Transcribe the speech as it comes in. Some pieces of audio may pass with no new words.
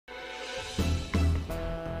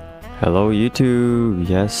Hello YouTube,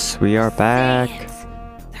 yes we are back.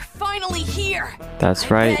 Saiyans. They're finally here. That's I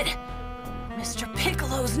right. bet Mr.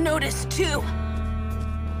 Piccolo's noticed too.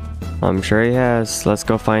 I'm sure he has. Let's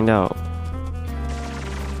go find out.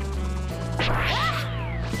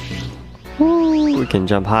 Woo, we can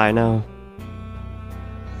jump high now.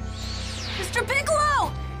 Mr.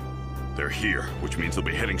 Piccolo! They're here, which means they'll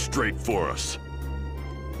be heading straight for us.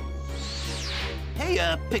 Hey,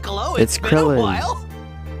 Piccolo, It's been a Krillin. while.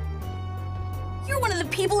 You're one of the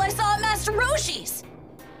people I saw at Master Roshi's.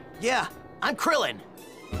 Yeah, I'm Krillin.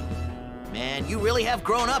 Man, you really have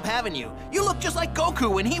grown up, haven't you? You look just like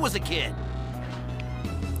Goku when he was a kid.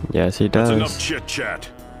 Yes, he That's does. enough chit-chat.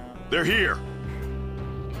 They're here.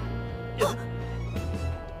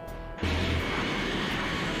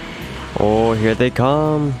 Oh, here they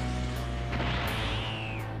come.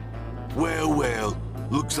 Well, well,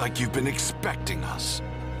 looks like you've been expecting us.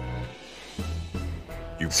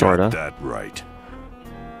 You Sorta. got that right.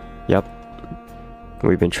 Yep.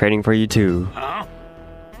 We've been trading for you too. Huh?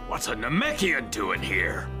 What's a Namekian doing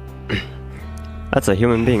here? That's a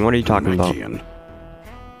human being. What are you talking about? Namekian.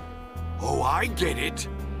 Oh, I get it.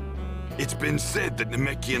 It's been said that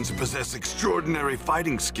Namekians possess extraordinary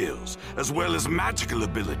fighting skills, as well as magical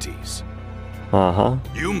abilities. Uh-huh.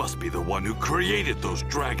 You must be the one who created those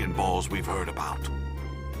Dragon Balls we've heard about.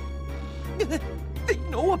 They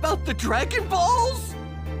know about the Dragon Balls?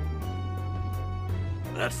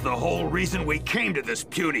 That's the whole reason we came to this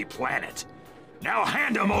puny planet. Now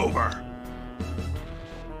hand them over!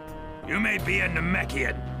 You may be a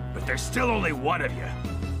Namekian, but there's still only one of you.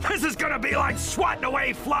 This is gonna be like swatting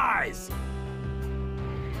away flies!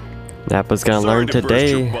 Nappa's gonna Sorry learn to burst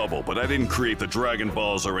today. your bubble, but I didn't create the Dragon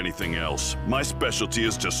Balls or anything else. My specialty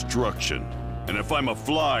is destruction. And if I'm a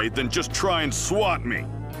fly, then just try and swat me.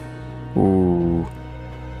 Ooh.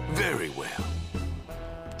 Very well.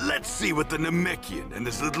 Let's see what the Namekian and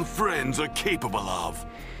his little friends are capable of.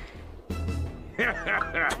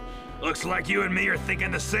 Looks like you and me are thinking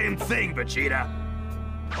the same thing, Vegeta.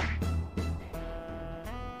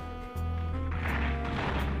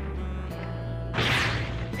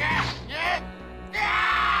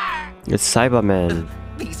 It's Cybermen.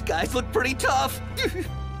 These guys look pretty tough.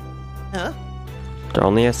 Huh? They're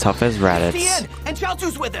only as tough as Raditz. Tien and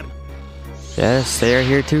Chaozu's with him. Yes, they are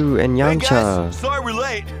here too, and Hey Yamcha. guys, sorry we're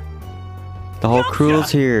late. The whole Yamcha.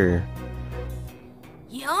 crew's here.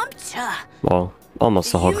 Yamcha. Well,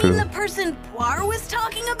 almost the whole You crew. mean the person Poir was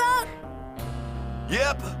talking about?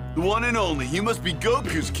 Yep, the one and only. You must be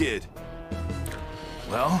Goku's kid.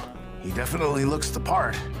 Well, he definitely looks the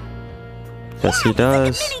part. Yes, he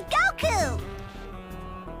does. Mini Goku!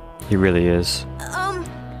 He really is.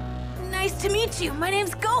 Nice to meet you. My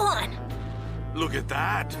name's Gohan. Look at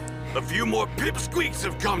that. A few more pipsqueaks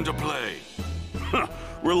have come to play.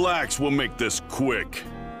 Relax, we'll make this quick.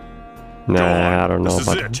 Nah, I don't know This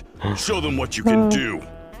about is that. it. Show them what you can do.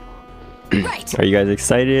 Right. Are you guys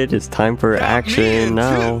excited? It's time for Got me action in,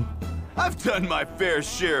 now. too. I've done my fair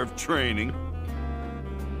share of training.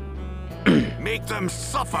 Make them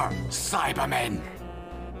suffer, Cybermen.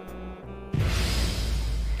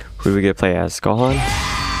 Who do we get to play as? Gohan?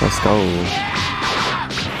 Let's go.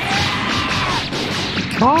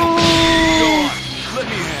 Go on, let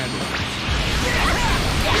me handle it.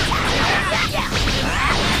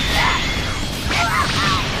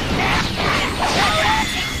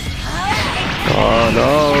 Oh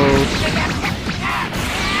no!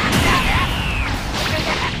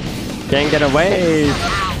 Can't get away!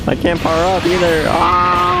 I can't power up either!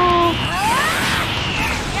 Ah!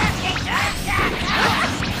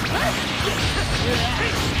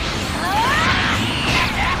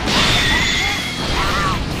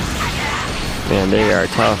 Man, they are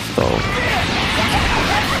tough though.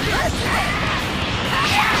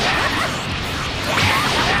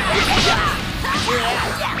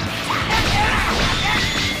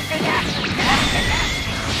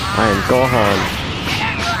 I am Gohan.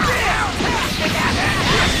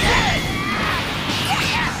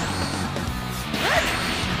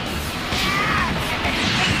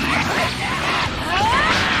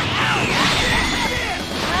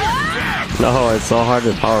 No, it's so hard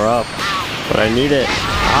to power up, but I need it.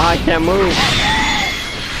 Ah, I can't move.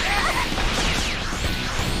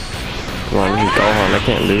 Come on, this is Gohan. I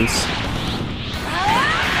can't lose.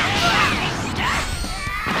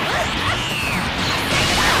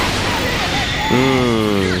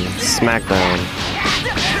 Smackdown.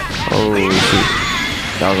 Oh shoot.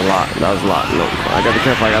 That was a lot. That was a lot. No, I gotta be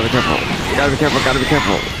careful. I gotta be careful. I gotta be careful. I gotta be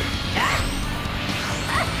careful.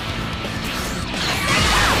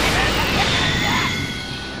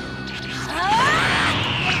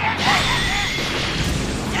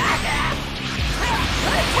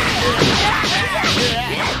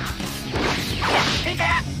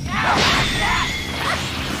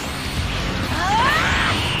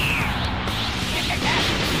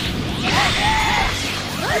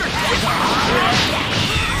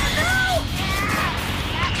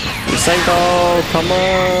 Senko, come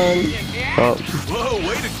on. Oh. Whoa,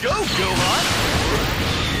 way to go, Gohan!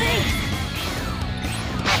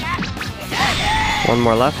 One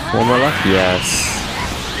more left. One more left. Yes.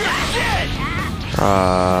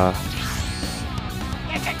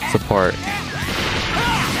 Support.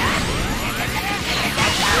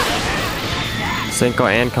 Senko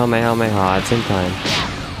and Kamehameha at the same time.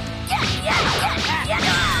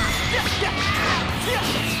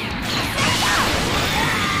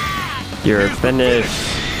 You're finished.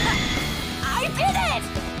 I did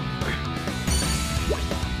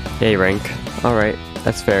it! A rank. Alright,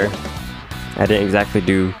 that's fair. I didn't exactly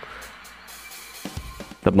do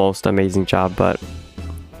the most amazing job, but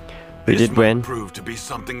we did win. This might prove to be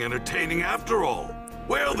something entertaining after all.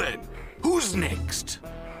 Well then, who's next?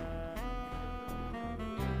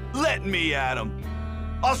 Let me at him.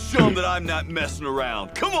 I'll show him that I'm not messing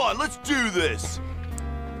around. Come on, let's do this.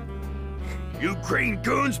 You green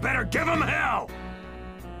goons better give him hell!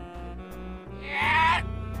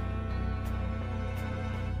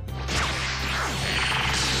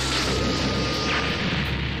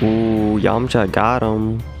 Ooh, Yamcha got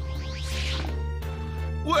him.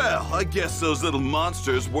 Well, I guess those little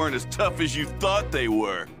monsters weren't as tough as you thought they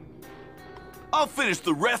were. I'll finish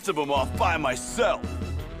the rest of them off by myself.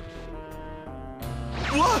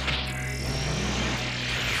 What?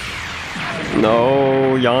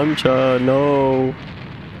 No, Yamcha, no.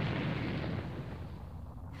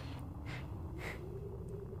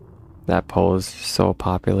 That pose is so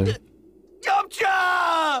popular.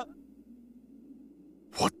 Yamcha!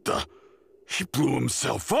 What the? He blew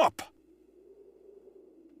himself up.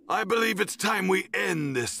 I believe it's time we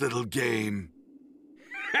end this little game.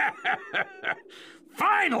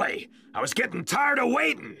 Finally! I was getting tired of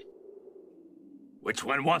waiting. Which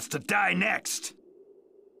one wants to die next?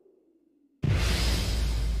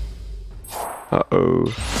 Uh-oh.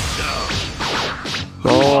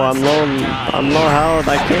 No, I'm low health,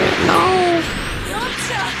 I can't, no!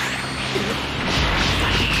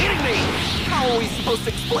 Kidding me? How are we supposed to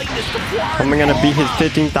explain this to Juan? How am I gonna beat his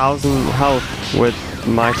 15,000 health with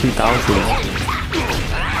my 2,000?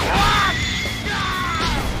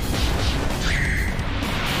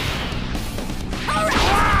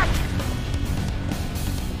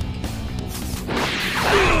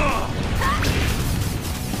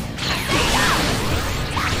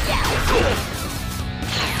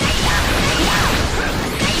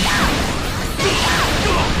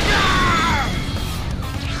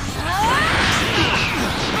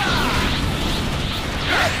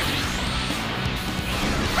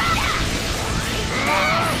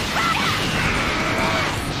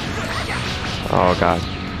 Oh god.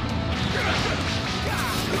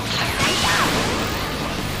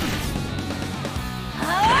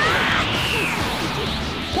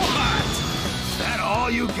 What? Is that all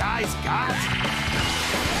you guys got?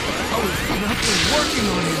 Oh, nothing working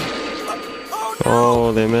on him. Oh no!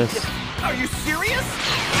 Oh, they missed. Are you serious?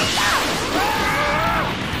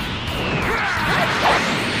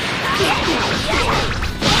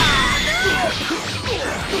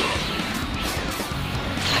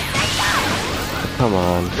 Come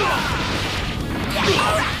on.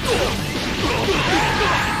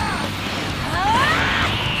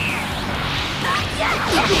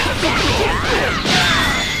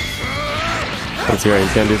 Let's hear it.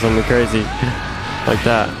 He's gonna do something crazy. Like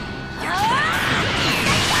that.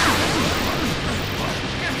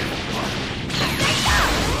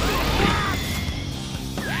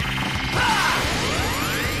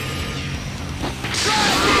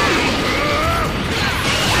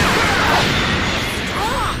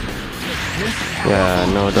 Yeah,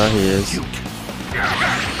 no doubt he is.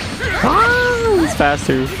 Ah, he's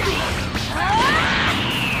faster.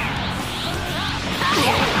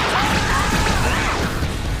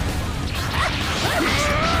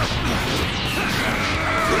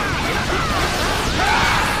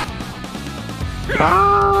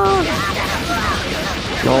 Ah!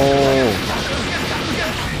 No.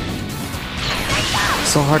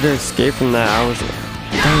 So hard to escape from that. I was.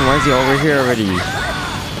 Dang, why is he over here already?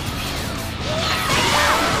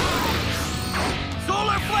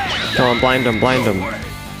 Come on, blind him, blind him.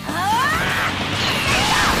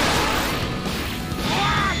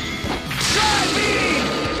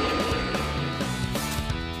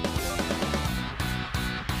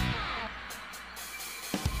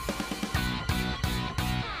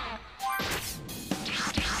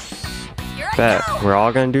 Bet, we're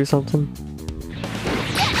all gonna do something?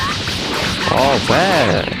 Oh,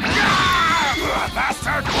 bet!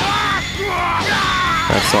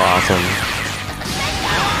 That's so awesome.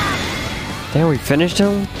 Damn, we finished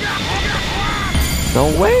him?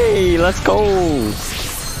 No way! Let's go!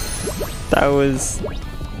 That was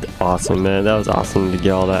awesome, man. That was awesome to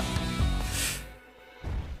get all that.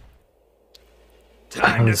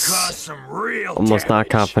 Time to was cause some real almost not damage.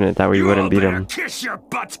 confident that we You wouldn't all beat better him. Kiss your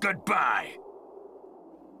butts goodbye.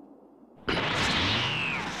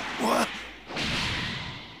 What?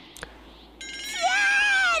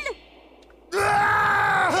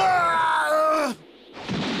 Ah!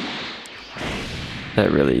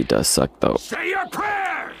 That really does suck, though. Say your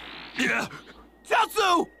prayer. Yeah.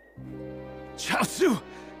 Chaozu! Chaozu,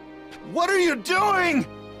 what are you doing?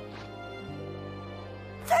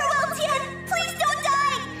 Farewell, Tien! Please don't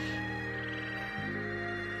die!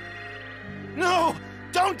 No,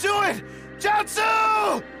 don't do it!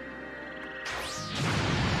 Chaozu!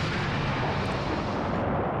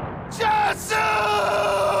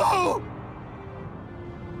 Chaozu!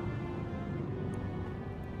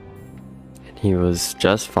 And he was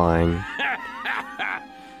just fine.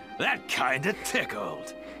 That kinda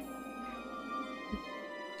tickled.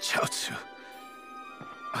 Chaozu,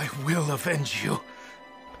 I will avenge you.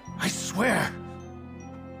 I swear.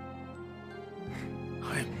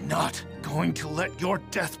 I'm not going to let your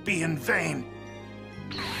death be in vain.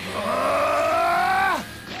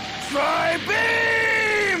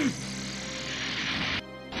 Tri-beam!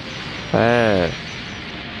 Hey.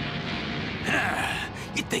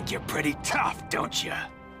 You think you're pretty tough, don't you?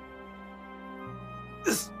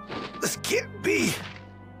 This can't be.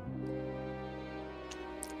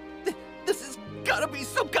 This has gotta be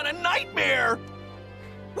some kind of nightmare!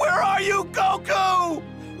 Where are you, Goku?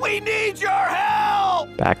 We need your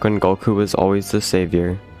help! Back when Goku was always the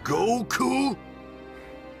savior. Goku?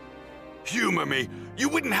 Humor me. You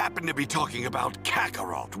wouldn't happen to be talking about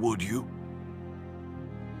Kakarot, would you?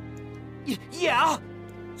 Yeah?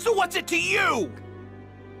 So what's it to you?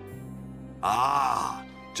 Ah,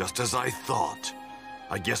 just as I thought.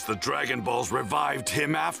 I guess the Dragon Balls revived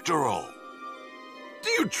him after all. Do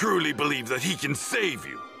you truly believe that he can save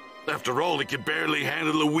you? After all, he could barely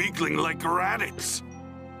handle a weakling like Raditz.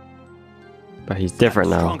 But he's different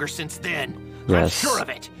now. Stronger since then. Yes. I'm sure of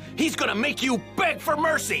it. He's gonna make you beg for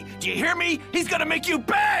mercy. Do you hear me? He's gonna make you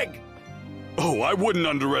beg! Oh, I wouldn't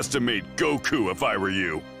underestimate Goku if I were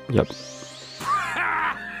you. Yep.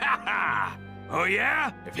 Oh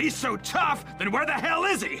yeah? If he's so tough, then where the hell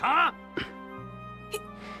is he, huh?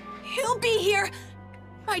 He'll be here!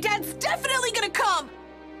 My dad's definitely gonna come!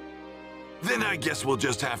 Then I guess we'll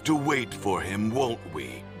just have to wait for him, won't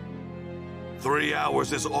we? 3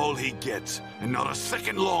 hours is all he gets, and not a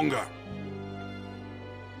second longer.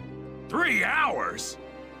 3 hours?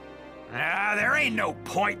 There ain't no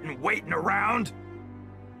point in waiting around.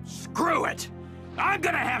 Screw it. I'm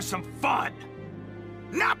gonna have some fun.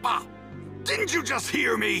 Nappa! Didn't you just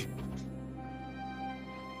hear me?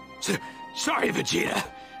 Sorry, Vegeta.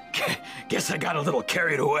 Guess I got a little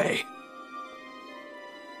carried away.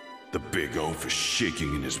 The big oaf is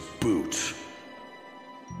shaking in his boots.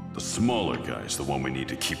 The smaller guy's the one we need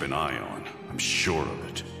to keep an eye on. I'm sure of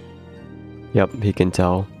it. Yep, he can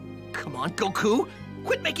tell. Come on, Goku!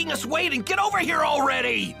 Quit making us wait and get over here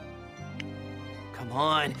already! Come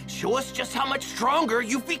on, show us just how much stronger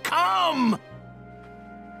you've become!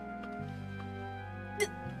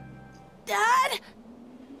 Dad?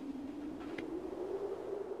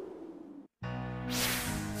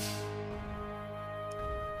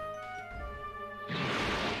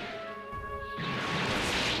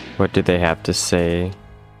 What did they have to say?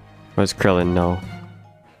 What does Krillin know?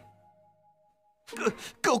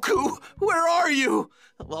 Goku, where are you?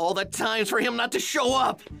 All the times for him not to show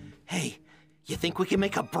up. Hey, you think we can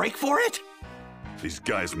make a break for it? These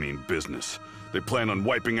guys mean business. They plan on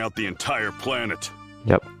wiping out the entire planet.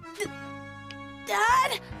 Yep.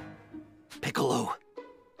 Dad? Piccolo,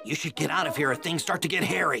 you should get out of here if things start to get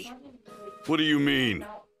hairy. What do you mean?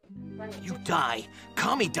 You die,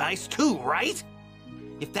 Kami dies too, right?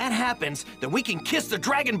 If that happens, then we can kiss the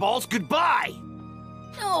Dragon Balls goodbye!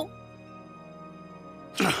 No.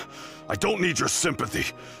 I don't need your sympathy.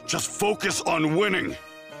 Just focus on winning.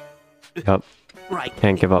 Yep. Right.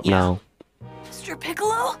 Can't give up Yeah. now. Mr.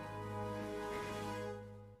 Piccolo?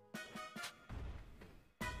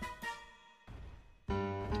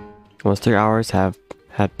 Most 3 hours had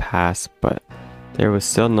passed, but there was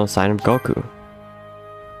still no sign of Goku.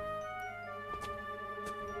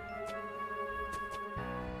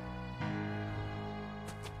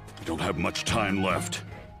 We don't have much time left.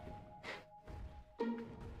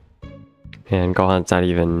 And Gohan's not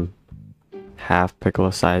even half Piccolo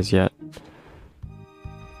size yet.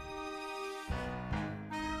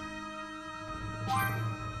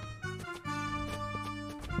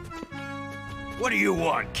 What do you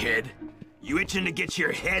want, kid? You itching to get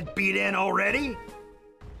your head beat in already?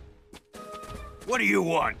 What do you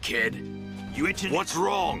want, kid? You itching? What's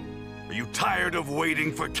wrong? Are you tired of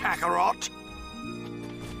waiting for Kakarot?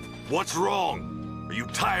 What's wrong? Are you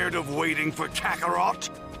tired of waiting for Kakarot?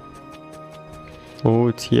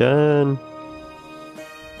 Oh, Tien.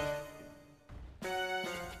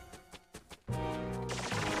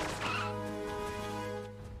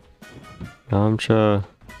 Yamcha.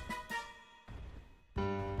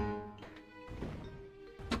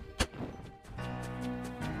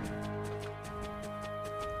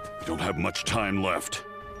 We don't have much time left.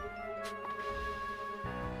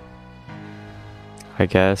 I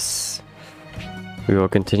guess we will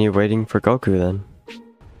continue waiting for Goku then.